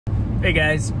Hey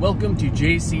guys, welcome to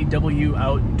JCW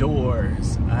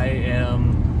Outdoors. I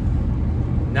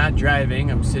am not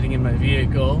driving, I'm sitting in my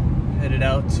vehicle, headed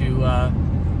out to, I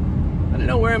don't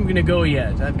know where I'm gonna go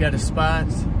yet. I've got a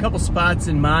couple spots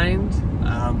in mind.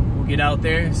 We'll get out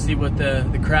there, see what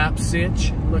the crop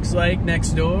sitch looks like next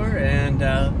door, and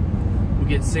we'll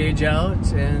get Sage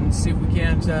out and see if we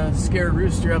can't scare a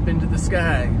rooster up into the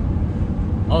sky.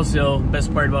 Also,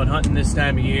 best part about hunting this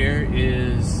time of year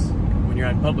is when you're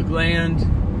on public land,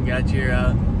 you got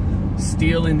your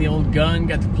steel in the old gun,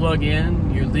 got the plug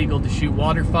in, you're legal to shoot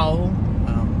waterfowl.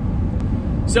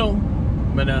 So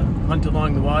I'm gonna hunt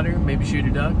along the water, maybe shoot a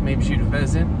duck, maybe shoot a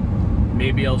pheasant,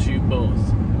 maybe I'll shoot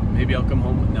both. Maybe I'll come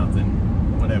home with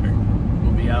nothing, whatever.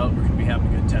 We'll be out, we're gonna be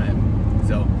having a good time.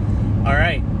 So, all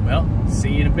right, well,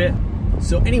 see you in a bit.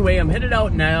 So anyway, I'm headed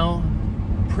out now.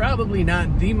 Probably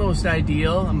not the most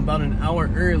ideal. I'm about an hour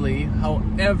early.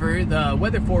 However, the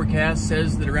weather forecast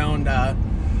says that around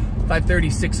 5:30,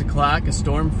 6 o'clock, a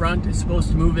storm front is supposed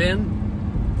to move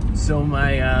in. So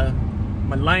my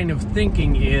line of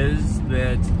thinking is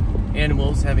that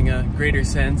animals having a greater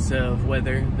sense of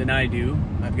weather than I do.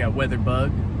 I've got weather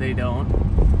bug, they don't.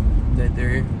 That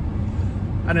they're,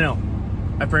 I don't know.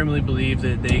 I firmly believe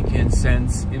that they can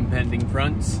sense impending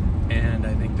fronts, and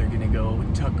I think they're gonna go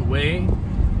tuck away.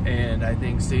 And I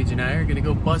think Sage and I are gonna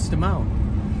go bust them out.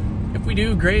 If we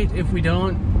do, great. If we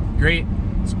don't, great.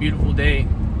 It's a beautiful day.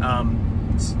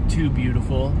 It's too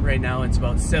beautiful. Right now it's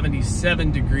about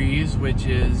 77 degrees, which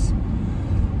is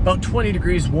about 20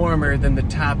 degrees warmer than the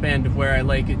top end of where I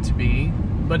like it to be.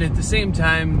 But at the same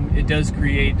time, it does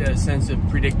create a sense of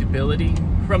predictability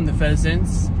from the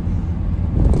pheasants.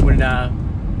 When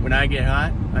I get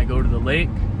hot, I go to the lake.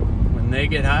 When they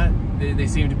get hot, they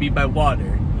seem to be by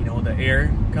water. You know, the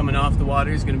air coming off the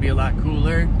water is going to be a lot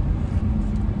cooler.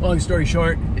 Long story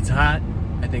short, it's hot.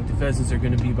 I think the pheasants are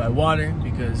going to be by water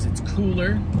because it's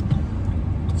cooler.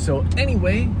 So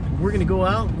anyway, we're going to go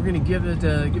out. We're going to give it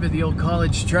the old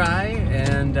college try,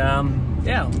 and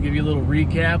yeah, we'll give you a little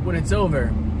recap when it's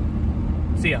over.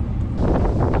 See ya.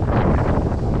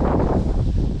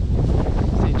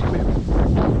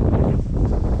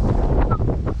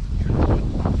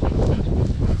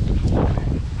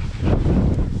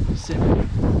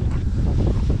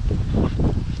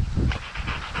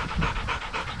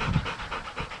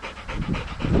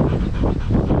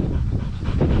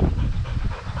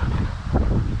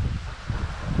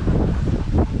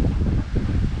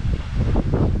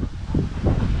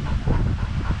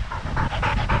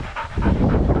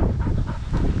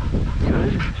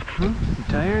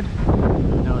 Tired?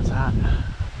 No, it's hot.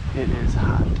 It is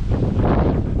hot.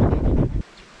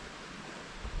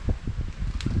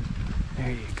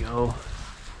 There you go.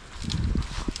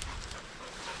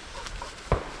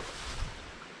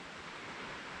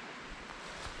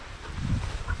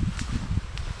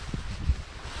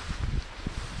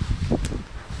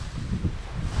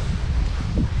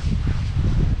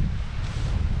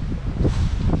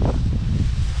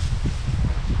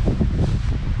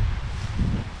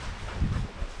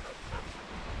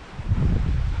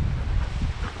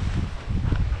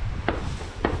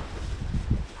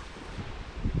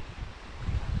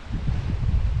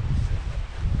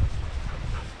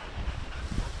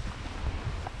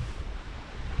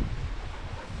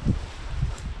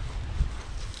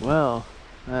 Well,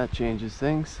 that changes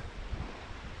things.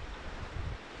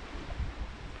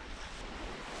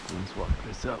 Let's walk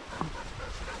this up.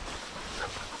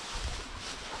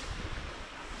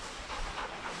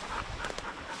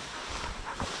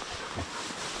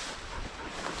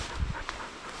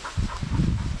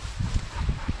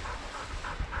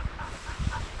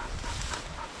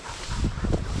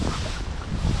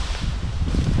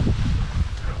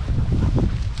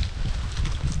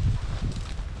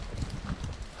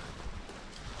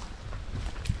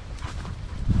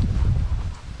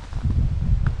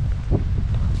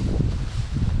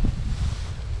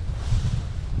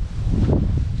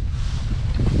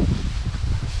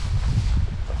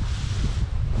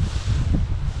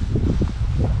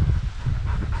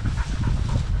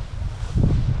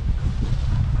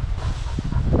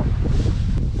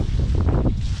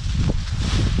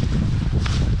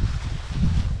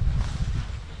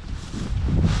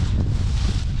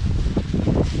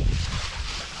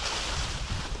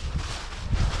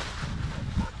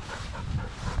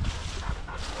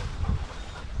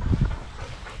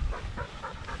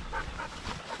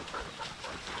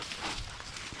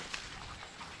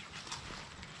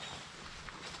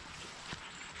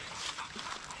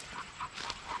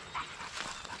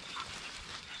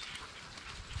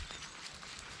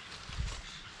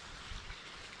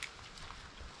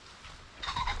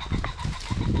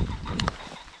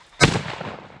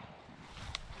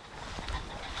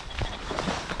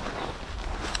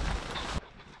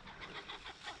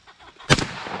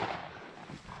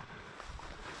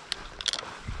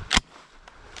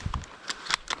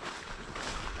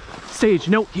 Sage,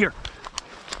 no, here.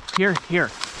 Here,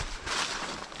 here.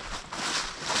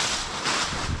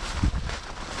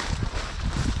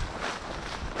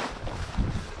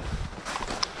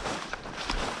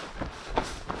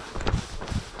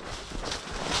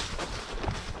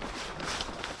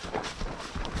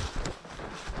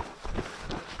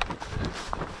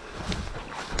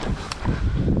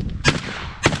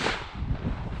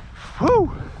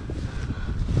 Woo!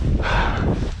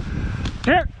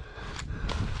 Here!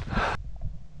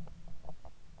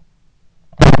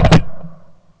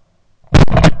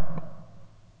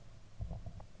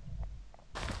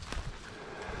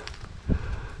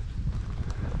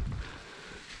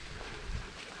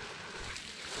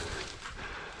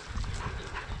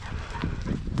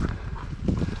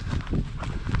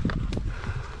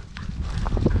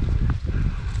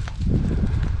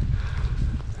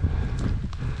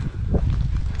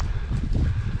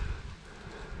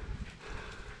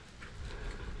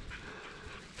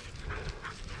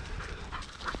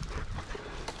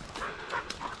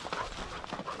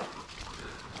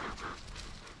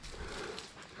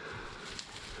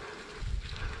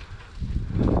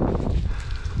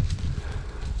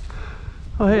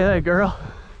 Oh, hey there, girl.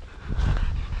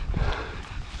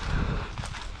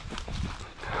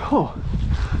 Oh,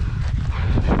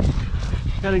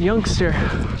 got a youngster.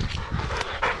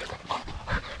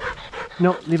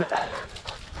 No, leave it.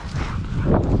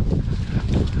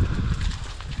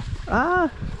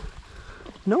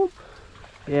 Nope.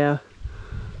 Yeah,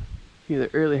 either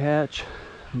early hatch,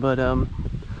 but oh,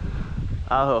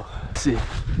 let's see.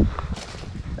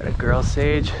 Got a girl,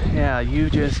 Sage. Yeah,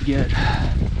 you just get.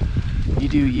 You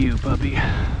do you, puppy.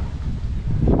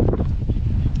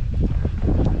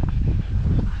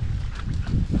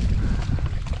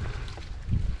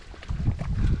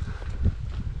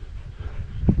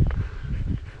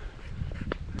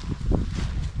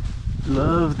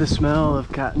 Love the smell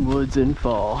of cottonwoods in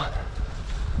fall.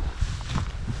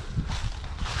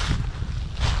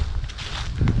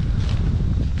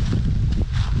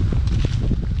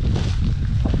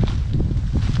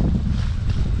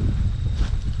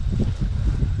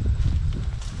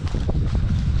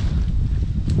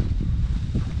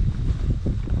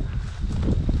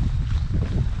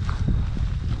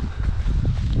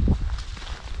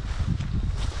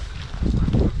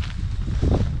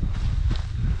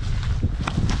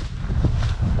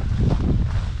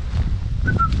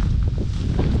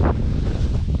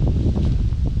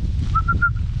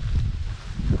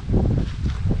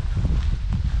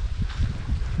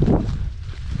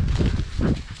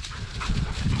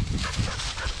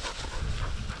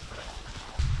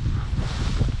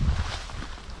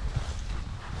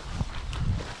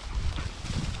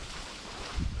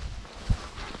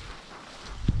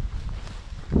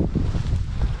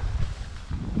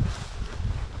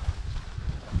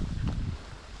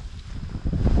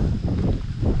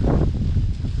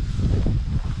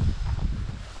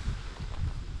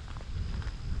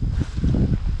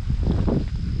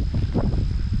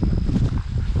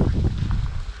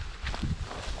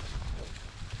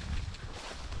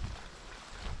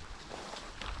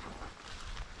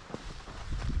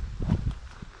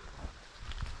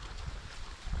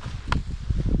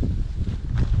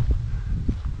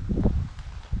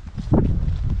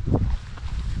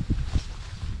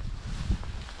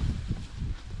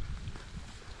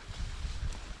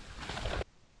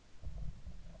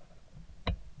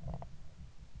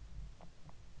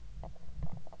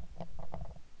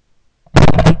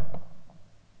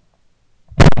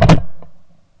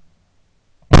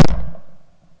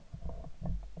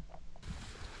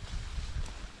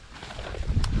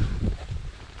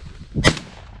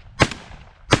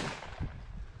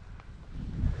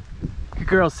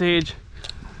 Girl, Sage.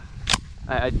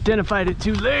 I identified it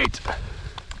too late.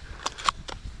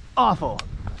 Awful.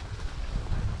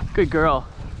 Good girl.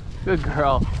 Good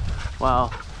girl.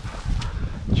 Wow.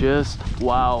 Just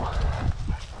wow.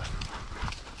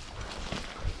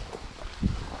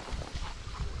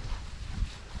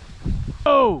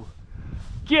 Oh!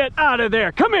 Get out of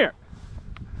there. Come here.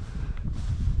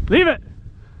 Leave it.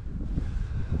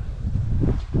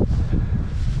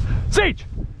 Sage.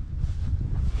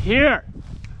 Here.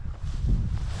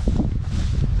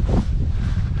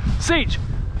 Sage,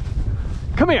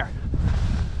 come here.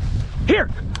 Here.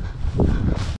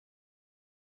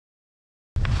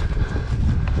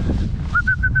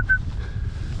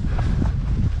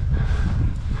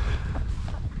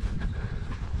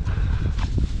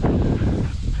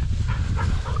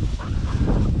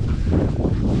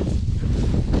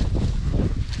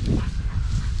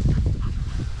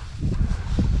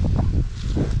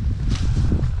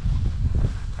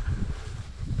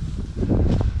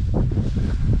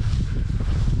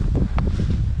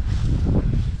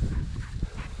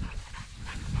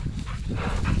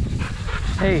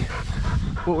 Hey,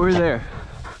 what were there?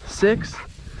 6?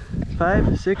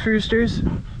 5? 6 roosters?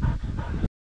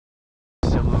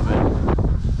 Still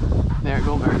moving. They aren't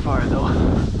going very far though.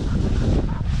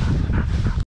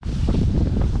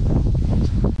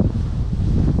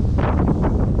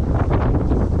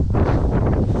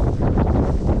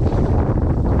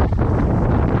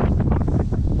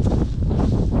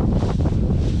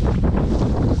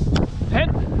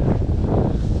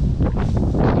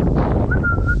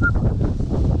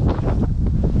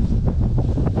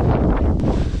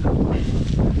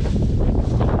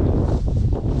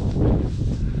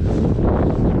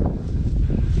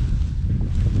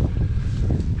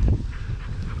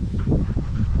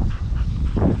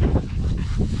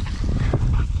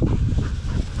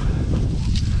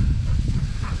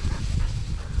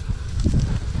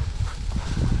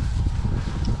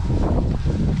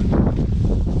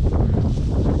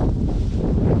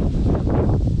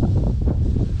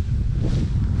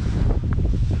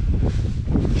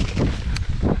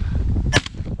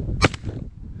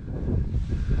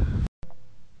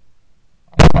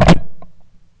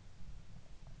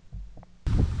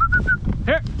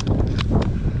 Here!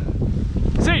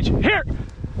 Sage, here!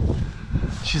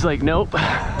 She's like, nope,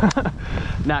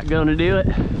 not gonna do it.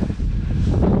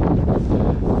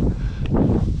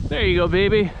 There you go,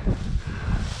 baby.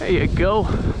 There you go.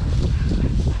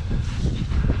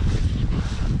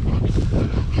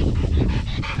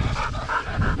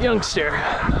 Youngster.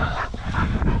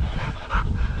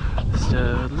 Just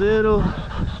a little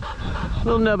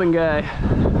nubbin guy.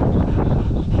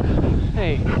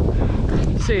 Hey,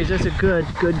 Sage, that's a good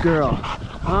girl,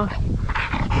 huh?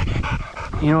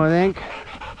 You know what I think?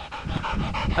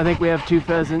 I think we have 2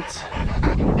 pheasants.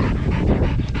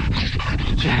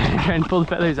 Trying to pull the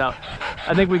feathers out.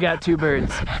 I think we got 2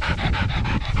 birds.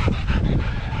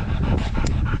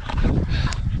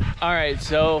 All right,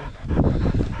 so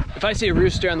if I see a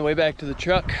rooster on the way back to the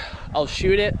truck, I'll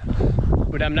shoot it,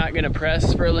 but I'm not gonna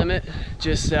press for a limit.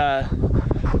 Just, you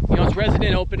know, it's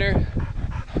resident opener,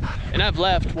 and I've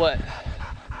left, what?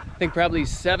 I think probably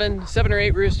 7 or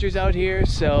 8 roosters out here,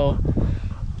 so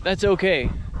that's okay.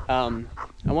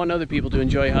 I want other people to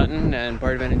enjoy hunting, and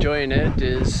part of enjoying it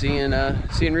is seeing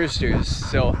roosters.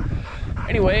 So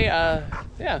anyway,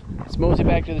 yeah, let's mosey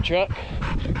back to the truck.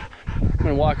 I'm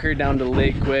gonna walk her down to the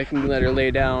lake quick and let her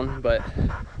lay down. But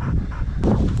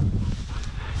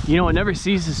you know, it never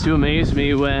ceases to amaze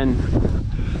me when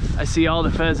I see all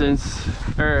the pheasants,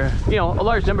 or you know, a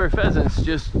large number of pheasants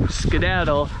just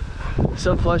skedaddle,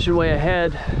 some flushing way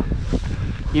ahead.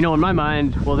 You know, in my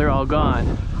mind, well, they're all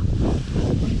gone.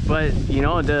 But you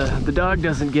know, the dog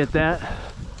doesn't get that.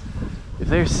 If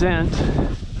they're sent,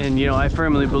 and you know, I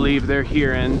firmly believe they're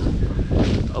hearing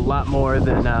a lot more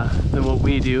than what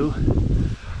we do.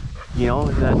 You know,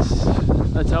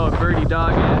 that's how a birdie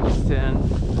dog acts, and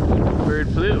bird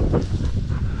flew.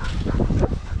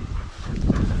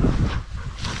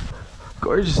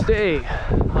 Gorgeous day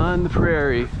on the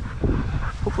prairie.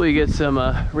 Hopefully you get some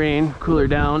rain, cooler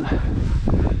down,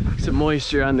 some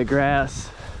moisture on the grass.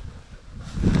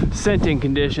 Scenting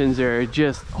conditions are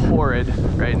just horrid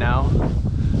right now,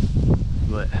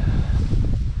 but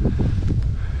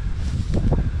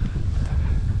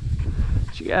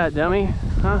what you got, dummy?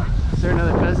 Huh? Is there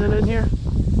another pheasant in here?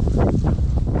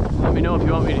 Let me know if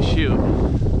you want me to shoot.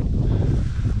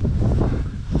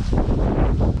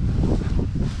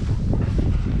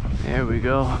 There we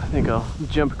go. I think I'll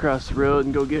jump across the road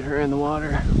and go get her in the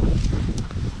water.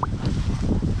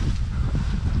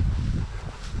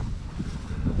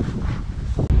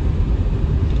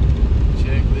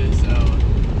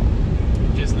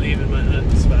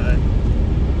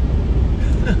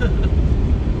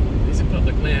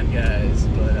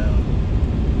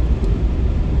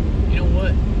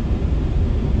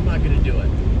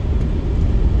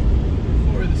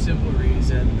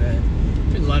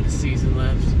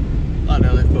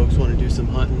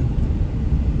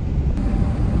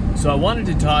 So I wanted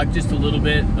to talk just a little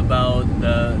bit about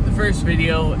the first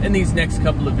video and these next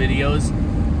couple of videos.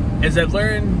 As I've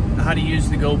learned how to use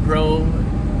the GoPro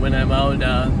when I'm out,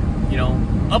 you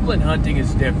know, upland hunting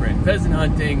is different. Pheasant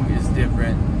hunting is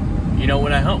different. You know,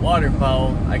 when I hunt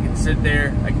waterfowl, I can sit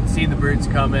there, I can see the birds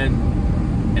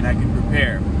coming, and I can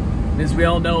prepare. And as we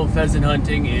all know, pheasant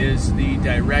hunting is the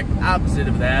direct opposite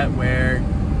of that, where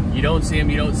you don't see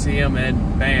them,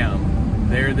 and bam,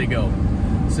 there they go.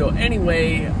 So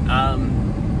anyway,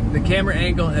 the camera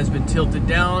angle has been tilted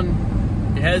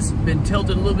down. It has been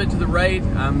tilted a little bit to the right.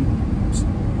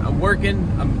 I'm working.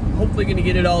 I'm hopefully going to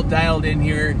get it all dialed in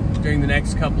here during the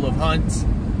next couple of hunts,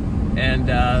 and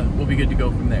we'll be good to go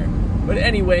from there. But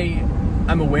anyway,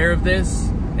 I'm aware of this,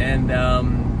 and you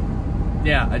know, I firmly believe they're hearing a lot more than what we do. You know, when I hunt waterfowl, I can sit there, I can see the birds coming, and I can prepare. And as we all know, pheasant hunting is the direct opposite of that, where you don't see them, and bam, there they go. So anyway, the camera angle has been tilted down. It has been tilted a little bit to the right. I'm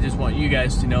yeah, I just want you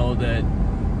guys to know that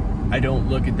I don't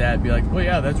look at that and be like, oh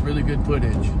yeah, that's really good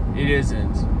footage. It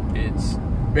isn't. It's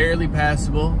barely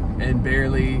passable, and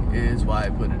barely is why I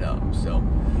put it up. So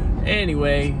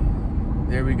anyway,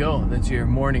 there we go. That's your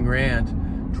morning rant.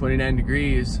 29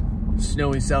 degrees,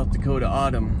 snowy South Dakota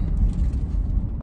autumn.